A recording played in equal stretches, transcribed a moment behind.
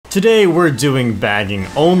Today we're doing bagging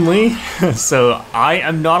only, so I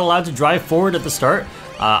am not allowed to drive forward at the start.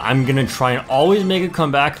 I'm gonna try and always make a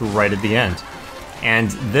comeback right at the end.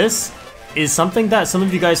 And this is something that some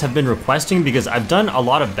of you guys have been requesting because I've done a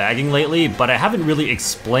lot of bagging lately, but I haven't really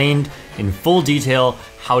explained in full detail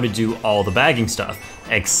how to do all the bagging stuff,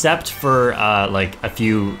 except for like a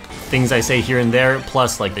few things I say here and there,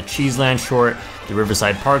 plus like the Cheeseland short, the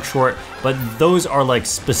Riverside Park short, but those are like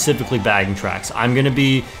specifically bagging tracks. I'm gonna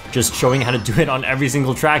be just showing how to do it on every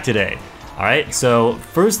single track today. All right, so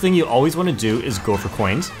first thing you always wanna do is go for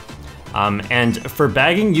coins. And for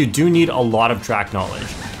bagging, you do need a lot of track knowledge.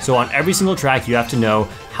 So on every single track, you have to know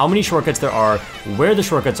how many shortcuts there are, where the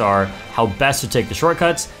shortcuts are, how best to take the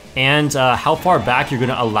shortcuts, and how far back you're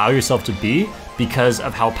gonna allow yourself to be because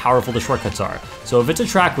of how powerful the shortcuts are. So if it's a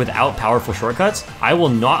track without powerful shortcuts, I will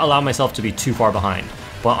not allow myself to be too far behind.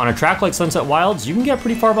 But on a track like Sunset Wilds, you can get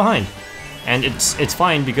pretty far behind. And it's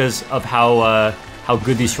fine because of how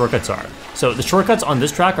good these shortcuts are. So the shortcuts on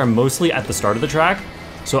this track are mostly at the start of the track,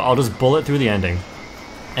 so I'll just bullet through the ending.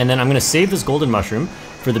 And then I'm gonna save this golden mushroom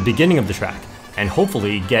for the beginning of the track, and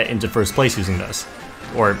hopefully get into first place using this.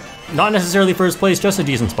 Or not necessarily first place, just a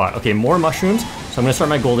decent spot. Okay, more mushrooms, so I'm gonna start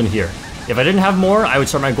my golden here. If I didn't have more, I would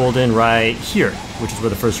start my golden right here, which is where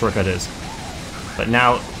the first shortcut is. But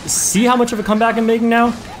now, see how much of a comeback I'm making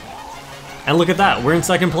now? And look at that, we're in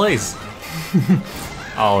second place.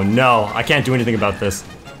 Oh no, I can't do anything about this.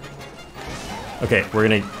 Okay, we're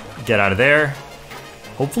gonna get out of there.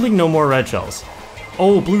 Hopefully no more red shells.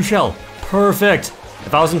 Oh, blue shell, perfect.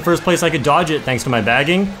 If I was in first place, I could dodge it thanks to my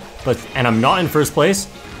bagging, and I'm not in first place,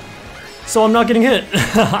 so I'm not getting hit.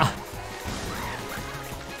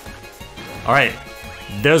 All right,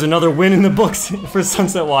 there's another win in the books for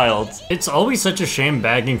Sunset Wilds. It's always such a shame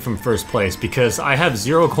bagging from first place because I have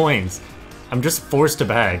 0 coins. I'm just forced to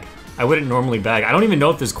bag. I wouldn't normally bag. I don't even know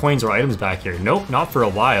if there's coins or items back here. Nope, not for a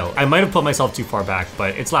while. I might have put myself too far back,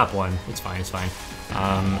 but it's lap 1. It's fine, it's fine.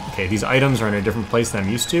 Okay, these items are in a different place than I'm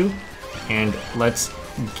used to. And let's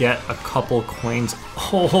get a couple coins.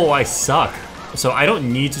 Oh, I suck. So I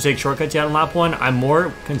don't need to take shortcuts yet on lap 1. I'm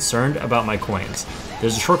more concerned about my coins.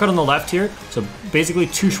 There's a shortcut on the left here, so basically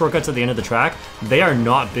 2 shortcuts at the end of the track. They are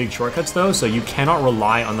not big shortcuts though, so you cannot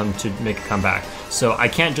rely on them to make a comeback. So I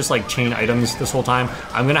can't just like chain items this whole time.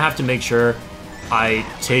 I'm gonna have to make sure I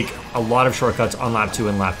take a lot of shortcuts on lap 2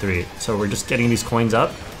 and lap 3. So we're just getting these coins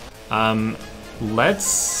up.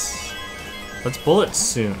 Let's bullet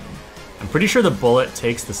soon. I'm pretty sure the bullet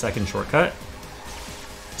takes the second shortcut.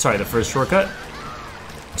 Sorry, the first shortcut.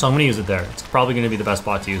 So I'm gonna use it there. It's probably gonna be the best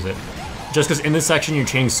spot to use it. Just because in this section you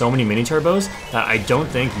change so many mini turbos that I don't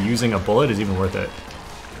think using a bullet is even worth it.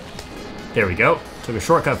 There we go. Took a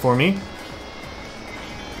shortcut for me.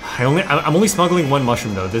 I'm only smuggling 1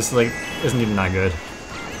 mushroom though. This like isn't even that good.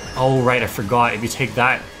 Oh right, I forgot. If you take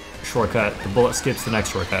that shortcut, the bullet skips the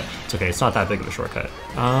next shortcut. It's okay. It's not that big of a shortcut.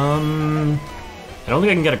 I don't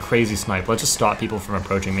think I can get a crazy snipe. Let's just stop people from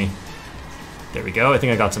approaching me. There we go. I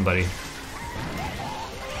think I got somebody.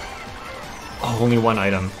 Oh, only 1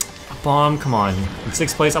 item. Bomb, come on. In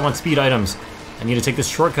 6th place, I want speed items. I need to take this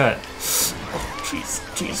shortcut. Oh, jeez,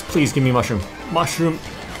 jeez, please give me mushroom. Mushroom.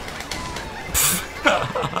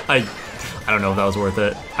 I don't know if that was worth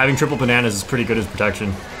it. Having triple bananas is pretty good as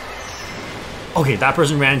protection. Okay, that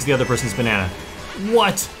person ran into the other person's banana.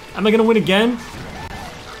 What? Am I gonna win again?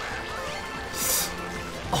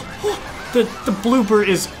 Oh, the blooper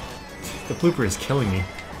is killing me.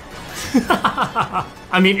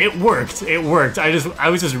 I mean, it worked. It worked. I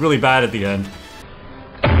was just really bad at the end.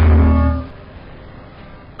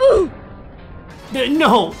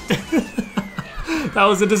 No! That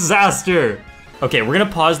was a disaster. Okay, we're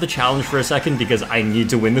gonna pause the challenge for a second because I need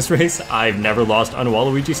to win this race. I've never lost on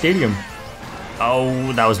Waluigi Stadium.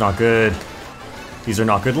 Oh, that was not good. These are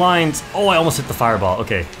not good lines. Oh, I almost hit the fireball.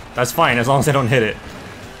 Okay, that's fine as long as I don't hit it.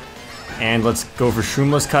 And let's go for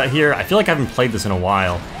Shroomless Cut here. I feel like I haven't played this in a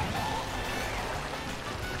while.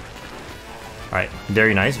 All right,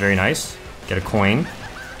 very nice, very nice. Get a coin.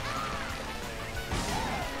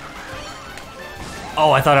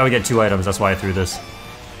 Oh, I thought I would get 2 items. That's why I threw this.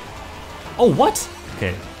 Oh, what?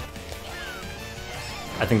 Okay.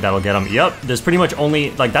 I think that'll get them. Yep, there's pretty much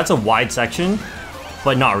only, like, that's a wide section,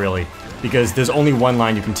 but not really, because there's only 1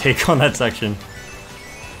 line you can take on that section.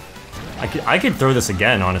 I could throw this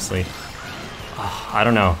again, honestly. I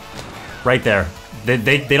don't know. Right there.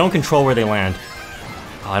 They don't control where they land.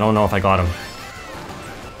 I don't know if I got him.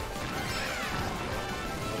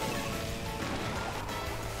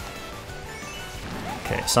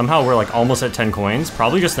 Okay, somehow we're like almost at 10 coins,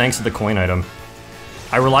 probably just thanks to the coin item.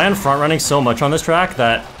 I rely on front running so much on this track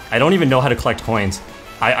that I don't even know how to collect coins.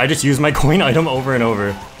 I just used my coin item over and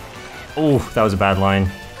over. Oh, that was a bad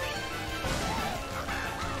line.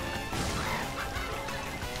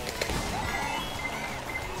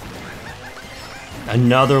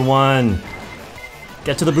 Another one.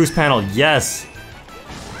 Get to the boost panel. Yes.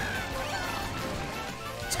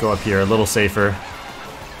 Let's go up here, a little safer.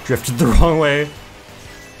 Drifted the wrong way.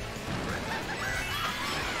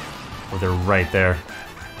 Oh, they're right there.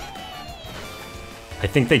 I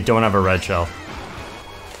think they don't have a red shell.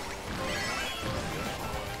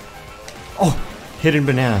 Oh, hidden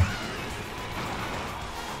banana.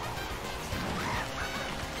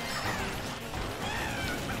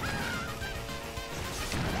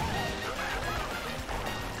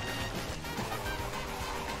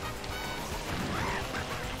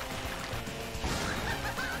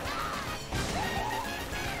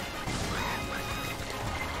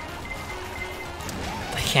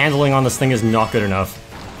 Handling on this thing is not good enough.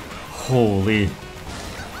 Holy.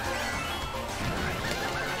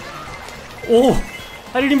 Oh!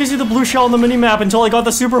 I didn't even see the blue shell on the minimap until I got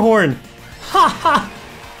the super horn! Ha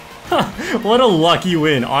ha! What a lucky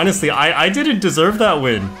win. Honestly, I didn't deserve that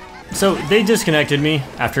win. So, they disconnected me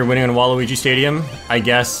after winning on Waluigi Stadium. I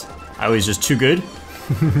guess I was just too good.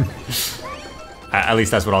 At least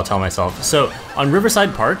that's what I'll tell myself. So, on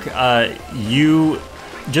Riverside Park, you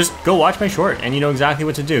just go watch my short and you know exactly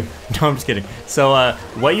what to do. No, I'm just kidding. So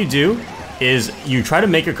what you do is you try to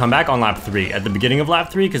make your comeback on lap 3 at the beginning of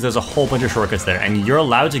lap 3 because there's a whole bunch of shortcuts there and you're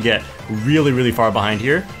allowed to get really, really far behind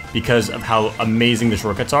here because of how amazing the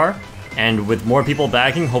shortcuts are. And with more people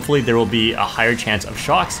bagging, hopefully there will be a higher chance of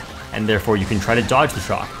shocks and therefore you can try to dodge the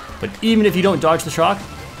shock. But even if you don't dodge the shock,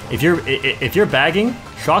 if you're bagging,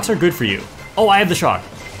 shocks are good for you. Oh, I have the shock.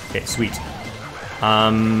 Okay, sweet.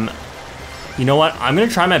 You know what? I'm gonna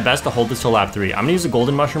try my best to hold this till lap 3. I'm gonna use a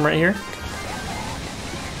golden mushroom right here.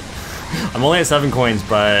 I'm only at 7 coins,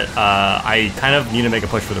 but I kind of need to make a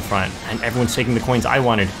push for the front. And everyone's taking the coins I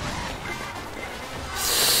wanted.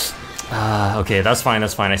 Okay, that's fine,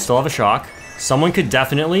 that's fine. I still have a shock. Someone could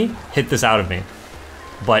definitely hit this out of me.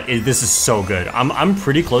 But this is so good. I'm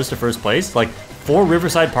pretty close to first place. Like, for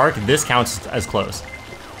Riverside Park, this counts as close.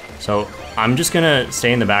 So, I'm just gonna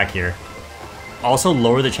stay in the back here. Also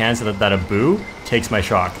lower the chance that a boo takes my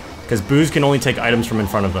shock, because boos can only take items from in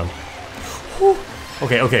front of them. Whew.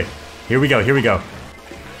 Okay, here we go.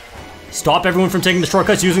 Stop everyone from taking the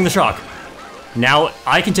shortcuts using the shock. Now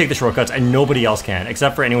I can take the shortcuts and nobody else can,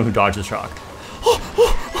 except for anyone who dodged the shock.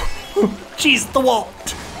 Jeez, the wall.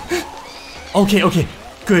 Okay,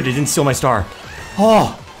 good, it didn't steal my star.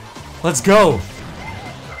 Oh, let's go.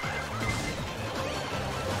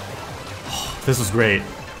 This was great.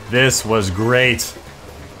 This was great.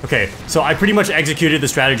 Okay, so I pretty much executed the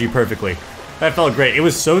strategy perfectly. That felt great. It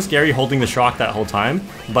was so scary holding the shock that whole time,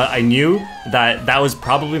 but I knew that that was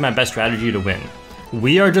probably my best strategy to win.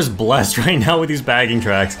 We are just blessed right now with these bagging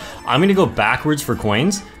tracks. I'm gonna go backwards for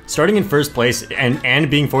coins. Starting in first place and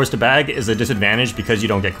being forced to bag is a disadvantage because you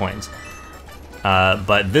don't get coins.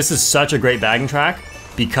 But this is such a great bagging track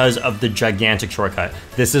because of the gigantic shortcut.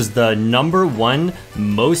 This is the #1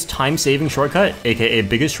 most time-saving shortcut, aka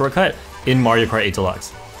biggest shortcut, in Mario Kart 8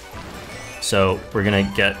 Deluxe. So we're gonna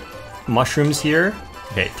get mushrooms here.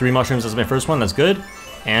 Okay, 3 mushrooms is my first one, that's good.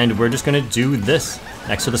 And we're just gonna do this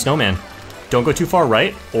next to the snowman. Don't go too far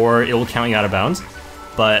right, or it will count you out of bounds.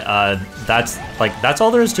 But that's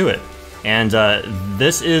all there is to it. And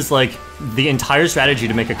this is like the entire strategy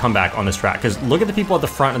to make a comeback on this track. Because look at the people at the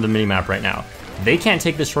front of the minimap right now. They can't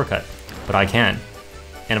take this shortcut, but I can.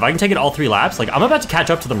 And if I can take it all 3 laps, like I'm about to catch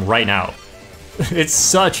up to them right now. It's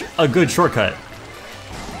such a good shortcut.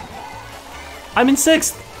 I'm in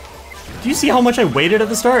 6th. Do you see how much I waited at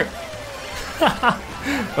the start?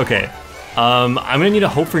 Okay, I'm gonna need to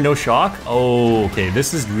hope for no shock. Oh, okay,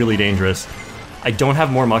 this is really dangerous. I don't have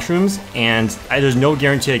more mushrooms, and there's no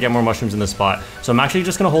guarantee I get more mushrooms in this spot. So I'm actually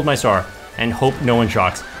just gonna hold my star and hope no one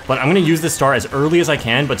shocks. But I'm gonna use this star as early as I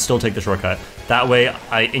can, but still take the shortcut. That way,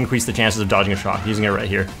 I increase the chances of dodging a shock, using it right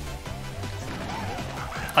here.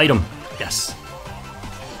 Item, yes.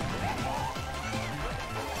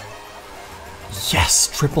 Yes,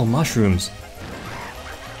 triple mushrooms.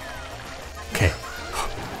 Okay,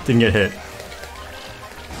 didn't get hit.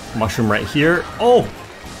 Mushroom right here. Oh,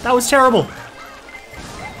 that was terrible.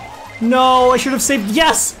 No, I should have saved,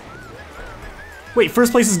 yes! Wait,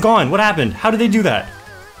 first place is gone, what happened? How did they do that?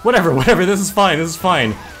 Whatever, this is fine.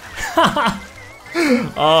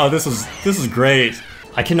 Oh, this is great.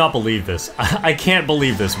 I cannot believe this. I can't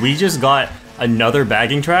believe this. We just got another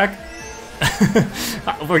bagging track.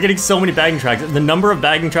 We're getting so many bagging tracks. The number of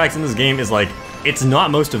bagging tracks in this game is like It's not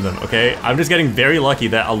most of them, okay? I'm just getting very lucky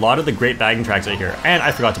that a lot of the great bagging tracks are here. And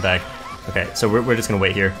I forgot to bag. Okay, so we're just gonna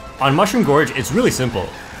wait here. On Mushroom Gorge, it's really simple.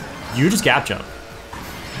 You just gap jump.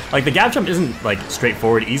 Like, the gap jump isn't, like,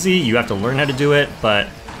 straightforward easy. You have to learn how to do it, but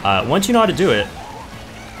once you know how to do it,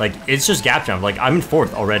 like, it's just gap jump. Like, I'm in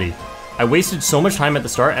 4th already. I wasted so much time at the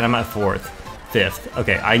start, and I'm at 4th. 5th.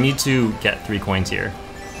 Okay, I need to get 3 coins here.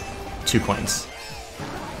 2 coins.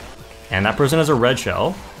 And that person has a red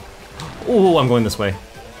shell. Oh, I'm going this way.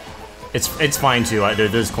 It's fine too.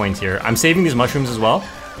 There's coins here. I'm saving these mushrooms as well.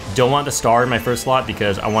 Don't want the star in my first slot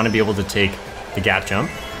because I want to be able to take the gap jump.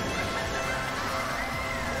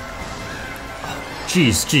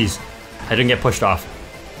 Jeez, jeez. I didn't get pushed off.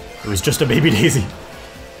 It was just a baby daisy.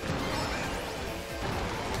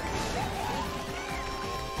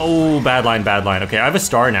 Oh, bad line, bad line. Okay, I have a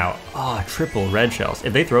star now. Ah, triple red shells.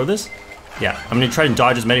 If they throw this, yeah, I'm gonna try and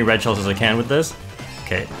dodge as many red shells as I can with this.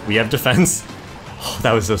 Okay, we have defense. Oh,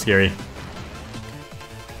 that was so scary.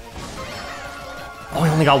 Oh, I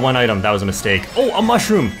only got 1 item. That was a mistake. Oh, a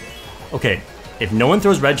mushroom. Okay, if no one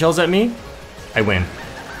throws red shells at me, I win.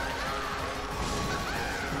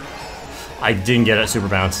 I didn't get it, super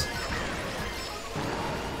bounce.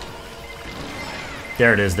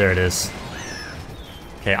 There it is, there it is.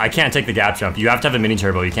 Okay, I can't take the gap jump. You have to have a mini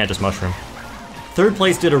turbo, you can't just mushroom. 3rd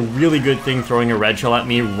place did a really good thing throwing a red shell at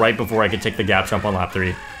me right before I could take the gap jump on lap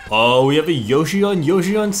 3. Oh, we have a Yoshi on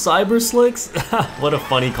Cyber Slicks? What a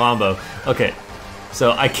funny combo. Okay,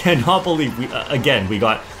 so I cannot believe we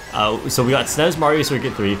got SNES Mario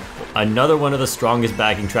Circuit 3, another one of the strongest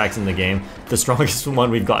bagging tracks in the game, the strongest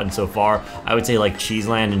one we've gotten so far. I would say like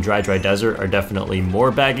Cheeseland and Dry Desert are definitely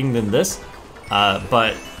more bagging than this,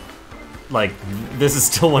 but like, this is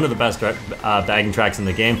still one of the best bagging tracks in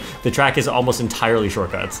the game. The track is almost entirely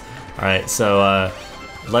shortcuts. Alright, so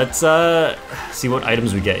let's see what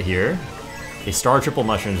items we get here. A star triple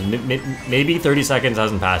mushrooms, maybe 30 seconds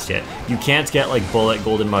hasn't passed yet. You can't get like bullet,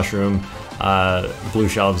 golden mushroom, blue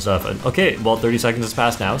shell and stuff. And, okay, well 30 seconds has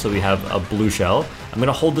passed now, so we have a blue shell. I'm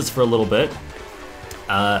gonna hold this for a little bit.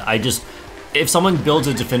 If someone builds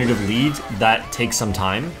a definitive lead, that takes some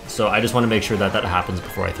time. So I just wanna make sure that that happens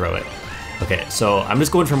before I throw it. Okay, so I'm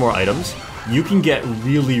just going for more items. You can get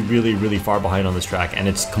really, really, really far behind on this track, and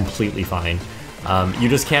it's completely fine. You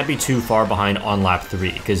just can't be too far behind on lap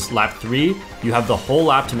 3, because lap 3, you have the whole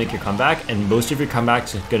lap to make your comeback, and most of your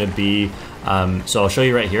comebacks are gonna be, so I'll show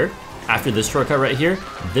you right here. After this shortcut right here,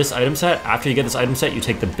 this item set, after you get this item set, you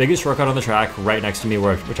take the biggest shortcut on the track right next to me,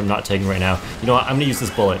 which I'm not taking right now. You know what, I'm gonna use this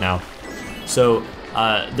bullet now. So,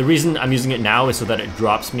 the reason I'm using it now is so that it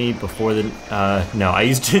drops me before the, no, I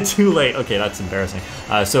used it too late. Okay, that's embarrassing.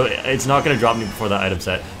 So it's not gonna drop me before that item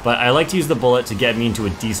set, but I like to use the bullet to get me into a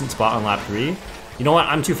decent spot on lap 3. You know what,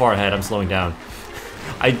 I'm too far ahead, I'm slowing down.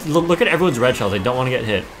 Look at everyone's red shells, I don't wanna get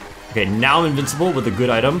hit. Okay, now I'm invincible with a good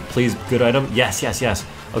item. Please, good item. Yes, yes, yes.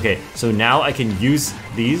 Okay, so now I can use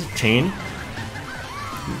these, chain.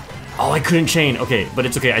 Oh, I couldn't chain. Okay, but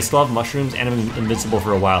it's okay. I still have mushrooms and I'm invincible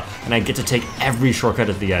for a while. And I get to take every shortcut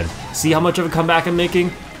at the end. See how much of a comeback I'm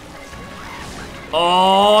making?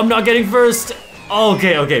 Oh, I'm not getting first.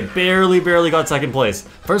 Okay, okay, barely got second place.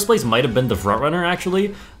 First place might have been the front runner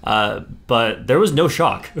actually, but there was no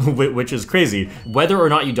shock, which is crazy. Whether or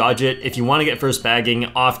not you dodge it, if you want to get first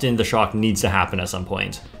bagging, often the shock needs to happen at some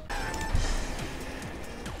point.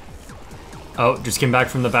 Oh, just came back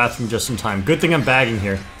from the bathroom just in time. Good thing I'm bagging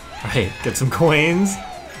here. All right, get some coins.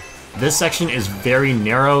 This section is very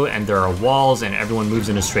narrow and there are walls and everyone moves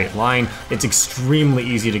in a straight line. It's extremely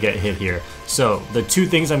easy to get hit here. So the two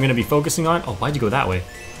things I'm going to be focusing on, oh, why'd you go that way?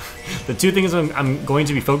 The two things I'm going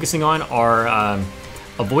to be focusing on are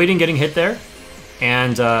avoiding getting hit there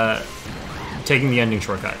and taking the ending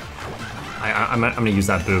shortcut. I'm going to use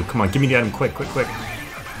that boo. Come on, give me the item quick.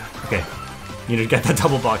 Okay, need to get that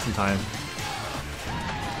double box in time.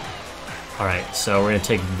 All right, so we're gonna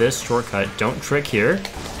take this shortcut. Don't trick here.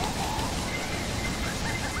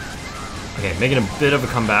 Okay, making a bit of a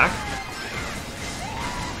comeback.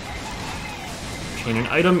 Chain an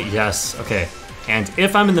item, yes, okay. And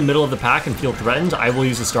if I'm in the middle of the pack and feel threatened, I will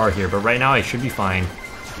use a star here, but right now I should be fine.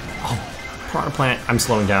 Oh, piranha plant, I'm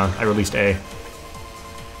slowing down. I released A.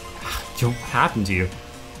 What happened to you?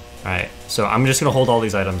 All right, so I'm just gonna hold all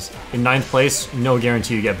these items. In 9th place, no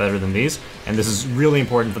guarantee you get better than these, and this is really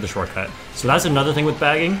important for the shortcut. So that's another thing with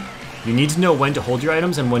bagging. You need to know when to hold your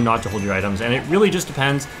items and when not to hold your items, and it really just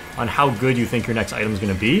depends on how good you think your next item is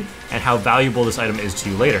gonna be and how valuable this item is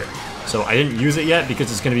to you later. So I didn't use it yet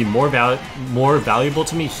because it's gonna be more valuable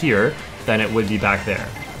to me here than it would be back there.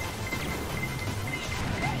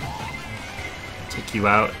 Take you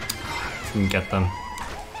out, couldn't get them.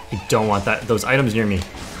 I don't want those items near me.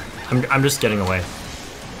 I'm just getting away.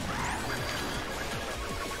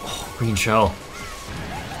 Oh, green shell.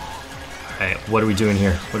 Alright, what are we doing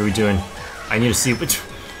here? What are we doing? I need to see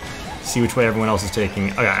which way everyone else is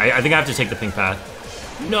taking. Okay, I think I have to take the pink path.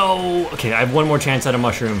 No! Okay, I have one more chance at a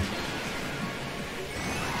mushroom.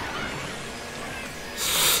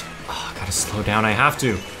 Oh, gotta slow down, I have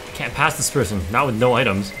to. I can't pass this person, not with no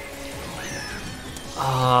items.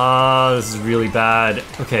 Ah, this is really bad.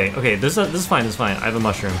 Okay, this is fine, this is fine. I have a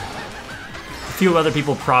mushroom. A few other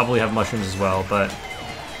people probably have mushrooms as well, but...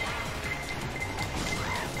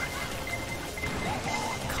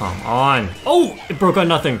 Come on. Oh, it broke on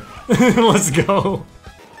nothing. Let's go.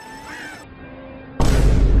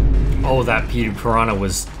 Oh, that piranha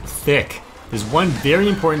was thick. There's one very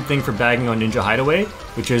important thing for bagging on Ninja Hideaway,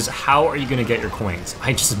 which is how are you gonna get your coins?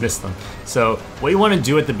 I just missed them. So what you wanna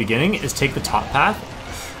do at the beginning is take the top path.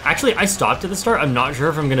 Actually, I stopped at the start. I'm not sure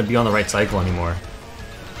if I'm gonna be on the right cycle anymore.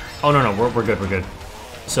 Oh, no, we're good, we're good.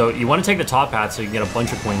 So you wanna take the top path so you can get a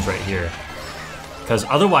bunch of coins right here. Because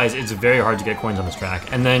otherwise, it's very hard to get coins on this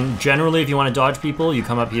track. And then generally, if you want to dodge people, you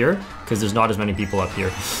come up here, because there's not as many people up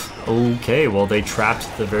here. Okay, well, they trapped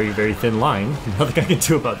the very, very thin line. Nothing I can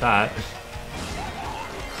do about that.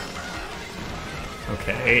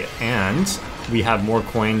 Okay, and we have more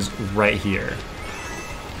coins right here.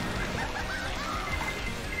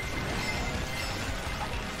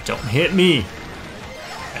 Don't hit me!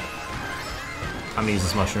 Okay. I'm gonna use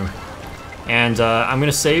this mushroom. And I'm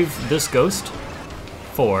gonna save this ghost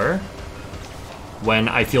for when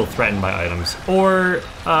I feel threatened by items. Or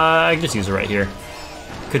I can just use it right here.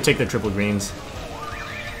 Could take the triple greens.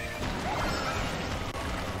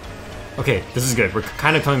 Okay, this is good. We're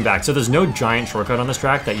kind of coming back. So there's no giant shortcut on this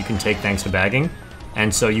track that you can take thanks to bagging.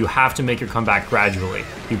 And so you have to make your comeback gradually.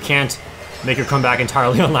 You can't make your comeback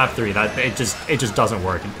entirely on lap 3. It just doesn't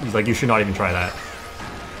work. Like, you should not even try that.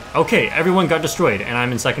 Okay, everyone got destroyed, and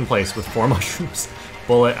I'm in second place with 4 mushrooms.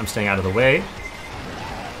 Bullet, I'm staying out of the way.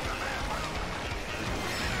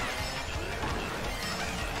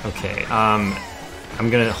 Okay, I'm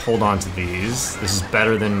gonna hold on to these. This is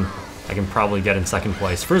better than I can probably get in second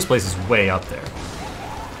place. First place is way up there.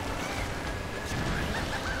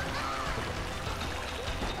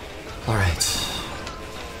 All right.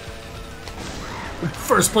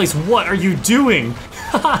 First place, what are you doing?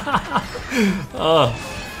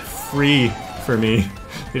 Free for me.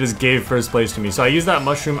 They just gave first place to me. So I used that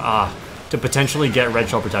mushroom to potentially get red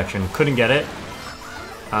shell protection. Couldn't get it.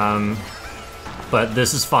 But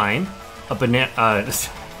this is fine.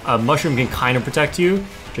 A mushroom can kind of protect you,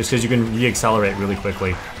 just because you can re-accelerate really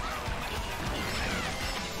quickly.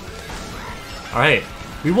 Alright,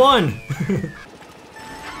 we won!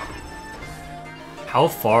 How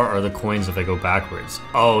far are the coins if I go backwards?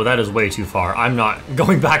 Oh, that is way too far. I'm not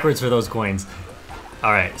going backwards for those coins.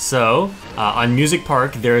 Alright, so on Music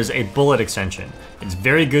Park, there is a bullet extension. It's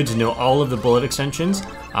very good to know all of the bullet extensions.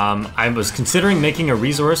 I was considering making a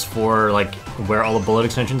resource for like where all the bullet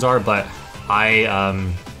extensions are, but I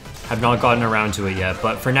have not gotten around to it yet.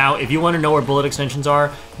 But for now, if you want to know where bullet extensions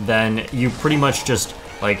are, then you pretty much just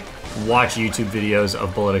like watch YouTube videos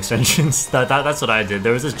of bullet extensions. That's what I did.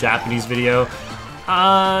 There was this Japanese video.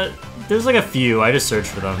 There's like a few. I just searched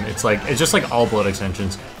for them. It's just like all bullet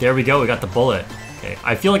extensions. There we go. We got the bullet. Okay,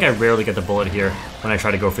 I feel like I rarely get the bullet here when I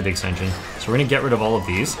try to go for the extension. So we're gonna get rid of all of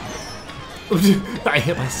these. I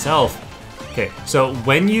hit myself. Okay, so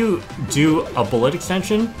when you do a bullet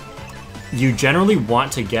extension, you generally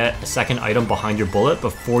want to get a second item behind your bullet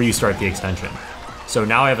before you start the extension. So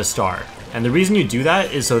now I have a star. And the reason you do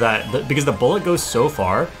that is so that, because the bullet goes so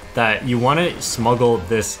far that you want to smuggle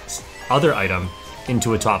this other item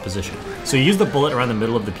into a top position. So you use the bullet around the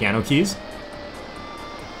middle of the piano keys.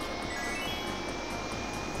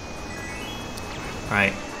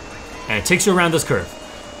 Alright, and it takes you around this curve.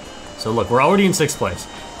 So look, we're already in 6th place.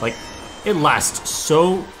 Like, it lasts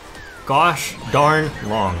so gosh darn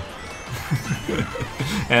long.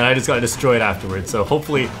 And I just got destroyed afterwards, so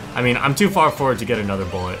hopefully, I mean, I'm too far forward to get another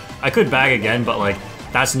bullet. I could bag again, but like,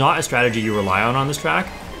 that's not a strategy you rely on this track.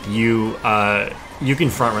 You can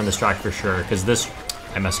front run this track for sure, because this,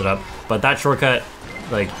 I messed it up, but that shortcut,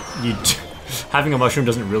 like, having a mushroom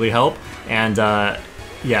doesn't really help, and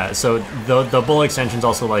yeah, so the bullet extension's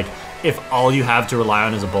also like, if all you have to rely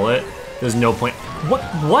on is a bullet, there's no point.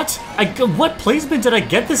 What? What placement did I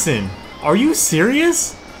get this in? Are you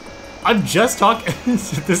serious? I'm just talking.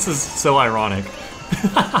 This is so ironic.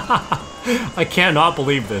 I cannot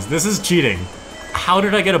believe this. This is cheating. How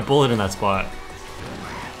did I get a bullet in that spot?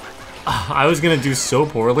 I was gonna do so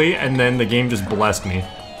poorly, and then the game just blessed me.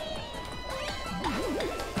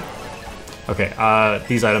 Okay,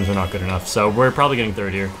 these items are not good enough, so we're probably getting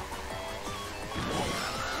third here.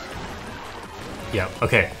 Yeah,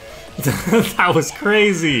 okay. That was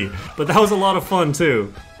crazy, but that was a lot of fun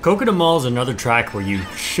too. Coconut Mall is another track where you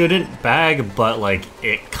shouldn't bag, but like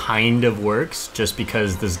it kind of works just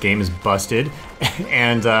because this game is busted,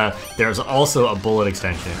 and there's also a bullet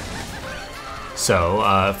extension.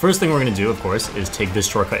 So first thing we're gonna do, of course, is take this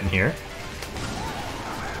shortcut in here,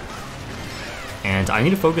 and I need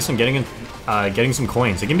to focus on getting some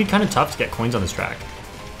coins. It can be kind of tough to get coins on this track.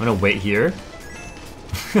 I'm gonna wait here.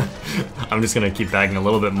 I'm just gonna keep bagging a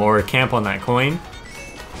little bit more, camp on that coin.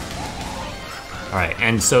 Alright,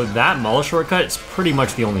 and so that mall shortcut is pretty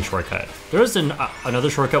much the only shortcut. There is another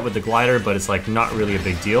shortcut with the glider, but it's like not really a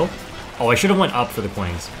big deal. Oh, I should have went up for the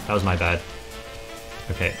coins. That was my bad.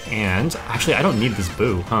 Okay, and actually I don't need this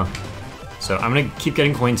boo, huh? So I'm gonna keep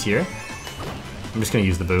getting coins here. I'm just gonna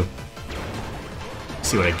use the boo.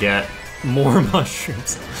 See what I get. More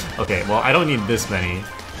mushrooms. Okay, well I don't need this many.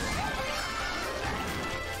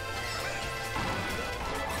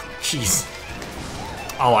 Jeez.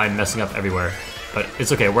 Oh, I'm messing up everywhere. But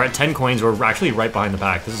it's okay, we're at 10 coins, we're actually right behind the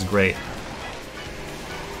pack. This is great.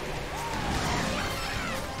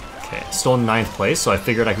 Okay, still in 9th place, so I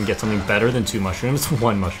figured I can get something better than 2 mushrooms.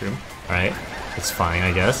 1 mushroom. Alright, it's fine,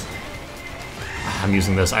 I guess. I'm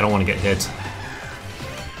using this, I don't want to get hit.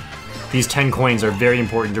 These 10 coins are very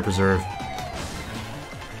important to preserve.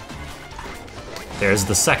 There's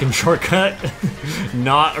the second shortcut.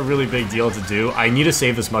 Not a really big deal to do. I need to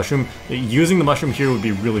save this mushroom. Using the mushroom here would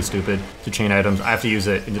be really stupid to chain items. I have to use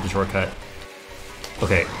it into the shortcut.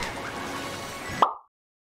 Okay.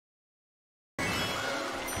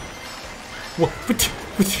 What?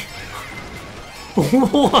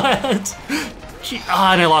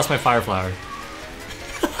 Ah, and I lost my fire flower.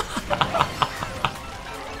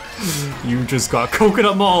 You just got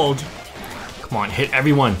coconut mauled. Come on, hit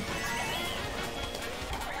everyone.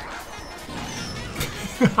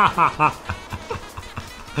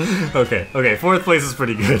 Okay, 4th place is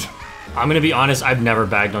pretty good. I'm gonna be honest, I've never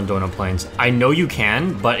bagged on donut plains. I know you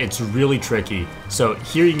can, but it's really tricky. So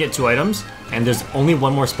here you can get 2 items, and there's only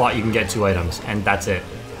one more spot you can get 2 items, and that's it.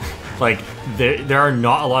 Like, there are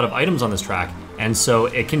not a lot of items on this track, and so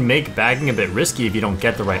it can make bagging a bit risky if you don't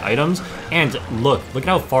get the right items. And look at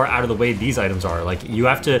how far out of the way these items are. Like, you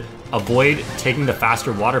have to avoid taking the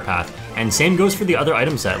faster water path, and same goes for the other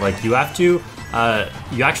item set. Like, you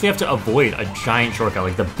actually have to avoid a giant shortcut,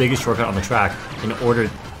 like the biggest shortcut on the track, in order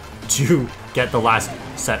to get the last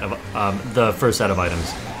set of, the first set of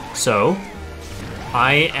items. So,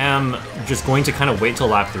 I am just going to kind of wait till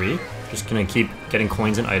lap 3. Just gonna keep getting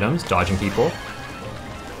coins and items, dodging people.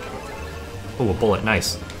 Oh, a bullet,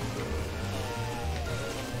 nice.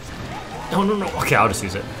 No, no, no, okay, I'll just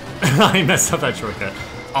use it. I messed up that shortcut.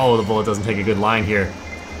 Oh, the bullet doesn't take a good line here.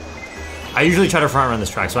 I usually try to front run this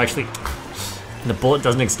track, so actually, the bullet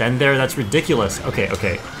doesn't extend there, that's ridiculous.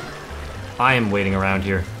 Okay. I am waiting around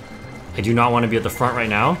here. I do not want to be at the front right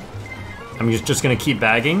now. I'm just gonna keep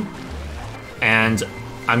bagging, and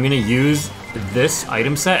I'm gonna use this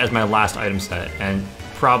item set as my last item set, and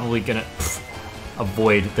probably gonna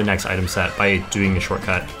avoid the next item set by doing a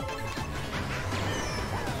shortcut.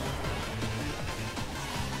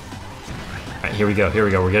 Alright, here we go.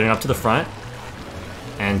 We're getting up to the front,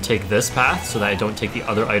 and take this path so that I don't take the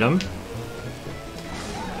other item.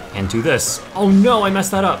 And do this. Oh no, I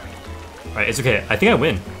messed that up. Alright, it's okay. I think I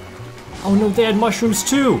win. Oh no, they had mushrooms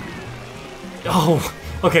too! Oh,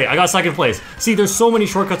 okay, I got 2nd place. See, there's so many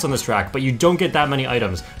shortcuts on this track, but you don't get that many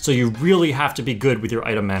items, so you really have to be good with your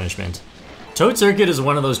item management. Toad Circuit is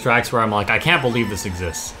one of those tracks where I'm like, I can't believe this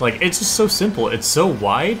exists. Like, it's just so simple. It's so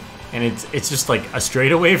wide, and it's just like a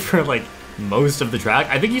straightaway for like most of the track.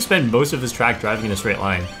 I think you spend most of this track driving in a straight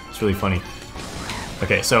line. It's really funny.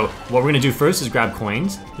 Okay, so what we're gonna do first is grab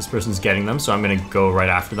coins. This person's getting them, so I'm gonna go right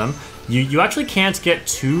after them. You actually can't get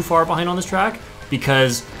too far behind on this track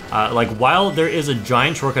because, like, while there is a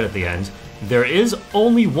giant shortcut at the end, there is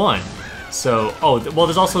only one. So, well,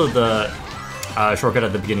 there's also the shortcut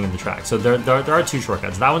at the beginning of the track. So there are 2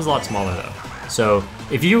 shortcuts. That one's a lot smaller though. So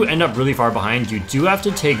if you end up really far behind, you do have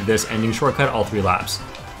to take this ending shortcut all 3 laps.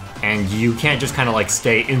 And you can't just kind of like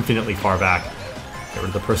stay infinitely far back. Get rid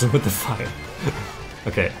of the person with the fire.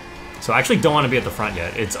 Okay, so I actually don't want to be at the front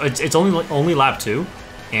yet. It's only lap 2,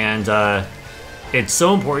 and it's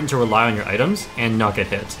so important to rely on your items and not get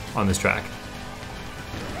hit on this track.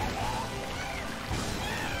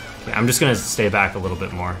 Okay, I'm just gonna stay back a little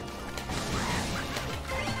bit more.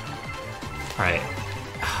 All right,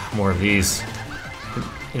 more of these.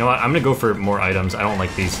 You know what? I'm gonna go for more items. I don't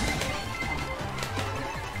like these.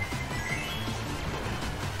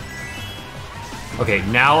 Okay,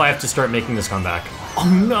 now I have to start making this comeback. Oh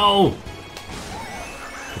no!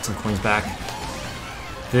 Get some coins back.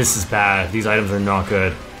 This is bad. These items are not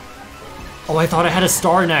good. Oh, I thought I had a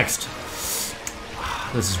star next.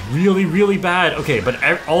 This is really, really bad. Okay, but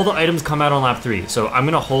all the items come out on lap 3. So I'm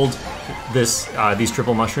gonna hold this, these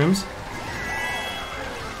triple mushrooms.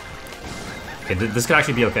 Okay, this could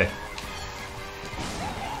actually be okay.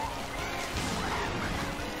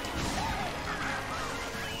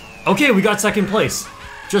 Okay, we got second place.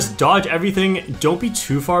 Just dodge everything, don't be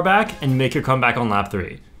too far back, and make your comeback on lap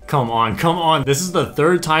 3. Come on, come on. This is the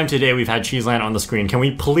 3rd time today we've had Cheeseland on the screen. Can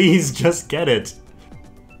we please just get it?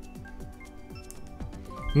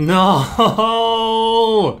 No!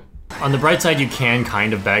 On the bright side, you can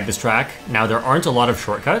kind of bag this track. Now, there aren't a lot of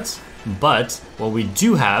shortcuts, but what we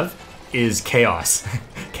do have is chaos.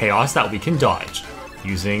 Chaos that we can dodge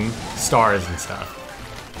using stars and stuff.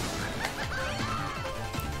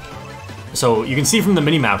 So you can see from the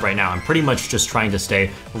minimap right now, I'm pretty much just trying to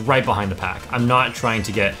stay right behind the pack. I'm not trying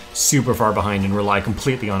to get super far behind and rely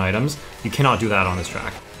completely on items. You cannot do that on this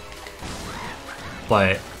track.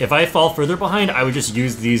 But if I fall further behind, I would just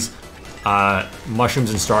use these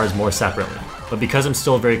mushrooms and stars more separately. But because I'm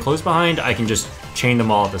still very close behind, I can just chain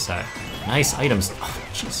them all at the set. Nice items. Oh,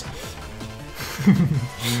 jeez.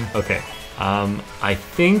 Okay. I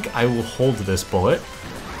think I will hold this bullet.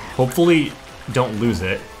 Hopefully don't lose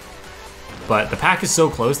it. But the pack is so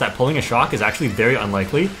close that pulling a shock is actually very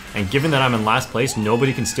unlikely, and given that I'm in last place,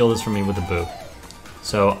 nobody can steal this from me with a boo.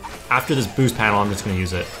 So after this boost panel, I'm just gonna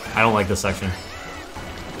use it. I don't like this section.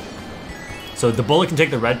 So the bullet can take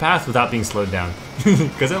the red path without being slowed down,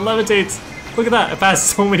 because it levitates. Look at that, I passed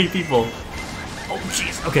so many people. Oh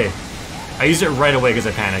jeez, okay. I used it right away because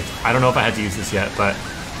I panicked. I don't know if I had to use this yet, but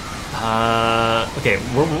okay,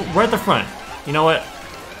 we're at the front. You know what?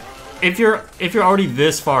 If you're already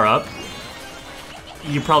this far up,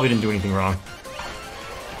 you probably didn't do anything wrong.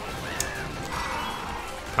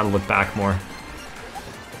 Gotta look back more.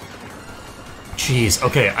 Jeez,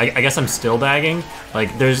 okay, I guess I'm still bagging.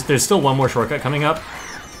 Like, there's still one more shortcut coming up.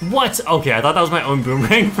 What? Okay, I thought that was my own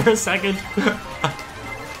boomerang for a second.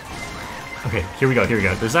 Okay, here we go, here we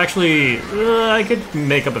go. There's actually, I could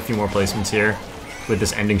make up a few more placements here with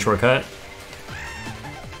this ending shortcut.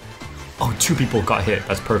 Oh, 2 people got hit,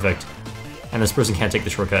 that's perfect. And this person can't take the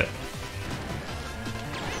shortcut.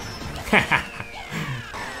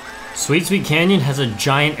 Sweet Sweet Canyon has a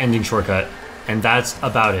giant ending shortcut, and that's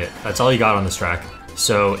about it. That's all you got on this track.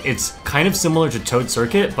 So it's kind of similar to Toad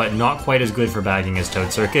Circuit, but not quite as good for bagging as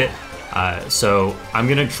Toad Circuit. So I'm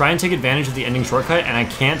gonna try and take advantage of the ending shortcut, and I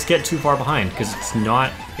can't get too far behind because it's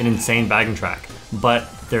not an insane bagging track.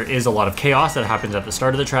 But there is a lot of chaos that happens at the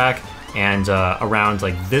start of the track and around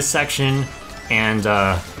like this section and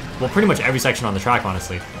well, pretty much every section on the track,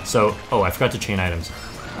 honestly. So, oh, I forgot to chain items.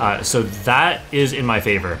 So that is in my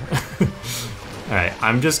favor. Alright,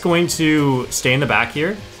 I'm just going to stay in the back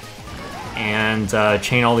here and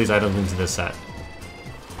chain all these items into this set.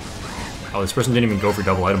 Oh, this person didn't even go for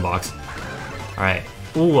double item box. Alright.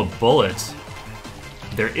 Ooh, a bullet.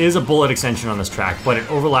 There is a bullet extension on this track, but it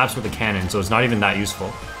overlaps with the cannon, so it's not even that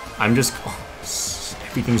useful. I'm just... Oh,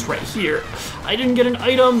 everything's right here. I didn't get an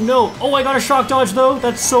item, no. Oh, I got a shock dodge, though.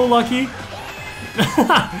 That's so lucky.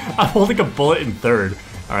 I'm holding a bullet in 3rd.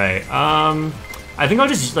 Alright, I think I'll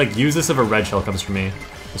just, like, use this if a red shell comes for me.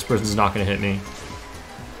 This person's not gonna hit me.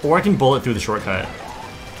 Or I can bullet through the shortcut.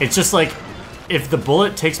 It's just like, if the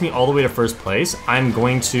bullet takes me all the way to 1st place, I'm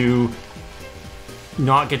going to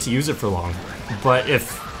not get to use it for long. But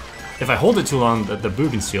if I hold it too long, the boo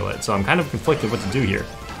can steal it. So I'm kind of conflicted what to do here.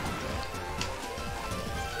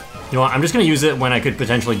 You know what, I'm just gonna use it when I could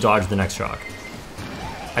potentially dodge the next shock.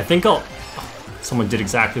 I think I'll... Someone did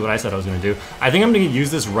exactly what I said I was gonna do. I think I'm gonna use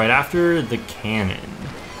this right after the cannon.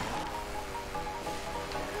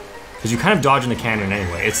 Because you kind of dodge in the cannon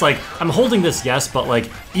anyway. It's like, I'm holding this, yes, but like,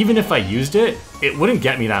 even if I used it, it wouldn't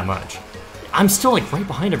get me that much. I'm still like right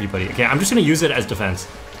behind everybody. Okay, I'm just gonna use it as defense.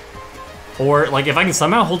 Or like, if I can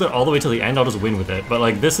somehow hold it all the way to the end, I'll just win with it. But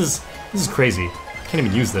like, this is crazy. I can't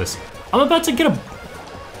even use this. I'm about to get a...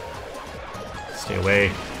 Stay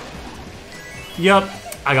away. Yep,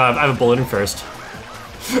 I have a bullet in 1st.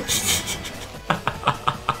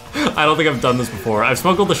 I don't think I've done this before. I've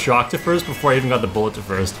smuggled the shock to 1st before I even got the bullet to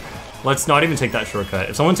 1st. Let's not even take that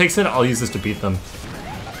shortcut. If someone takes it, I'll use this to beat them.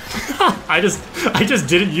 I just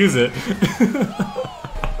didn't use it.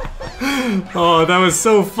 Oh, that was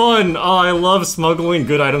so fun. Oh, I love smuggling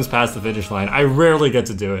good items past the finish line. I rarely get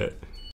to do it.